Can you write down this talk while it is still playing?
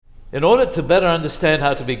In order to better understand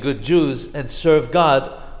how to be good Jews and serve God,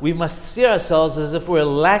 we must see ourselves as if we're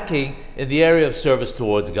lacking in the area of service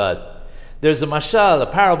towards God. There's a mashal, a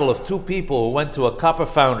parable of two people who went to a copper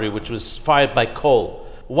foundry which was fired by coal.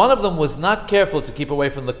 One of them was not careful to keep away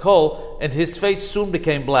from the coal, and his face soon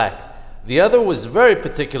became black. The other was very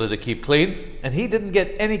particular to keep clean, and he didn't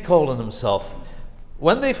get any coal on himself.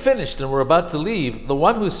 When they finished and were about to leave, the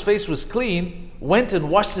one whose face was clean went and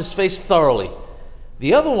washed his face thoroughly.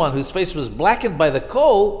 The other one, whose face was blackened by the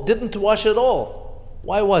coal, didn't wash at all.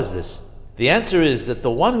 Why was this? The answer is that the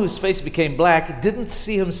one whose face became black didn't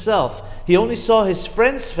see himself. He only saw his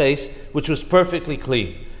friend's face, which was perfectly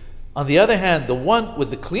clean. On the other hand, the one with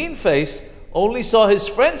the clean face only saw his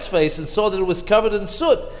friend's face and saw that it was covered in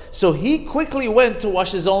soot. So he quickly went to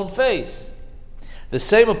wash his own face. The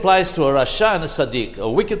same applies to a rasha and a tzaddik, a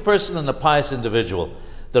wicked person and a pious individual.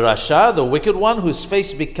 The rasha, the wicked one, whose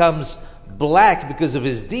face becomes black because of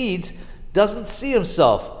his deeds, doesn't see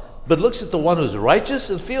himself, but looks at the one who's righteous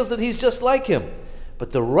and feels that he's just like him.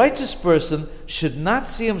 But the righteous person should not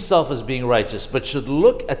see himself as being righteous, but should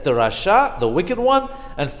look at the rasha, the wicked one,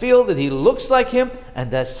 and feel that he looks like him,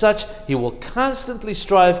 and as such, he will constantly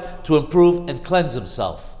strive to improve and cleanse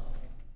himself.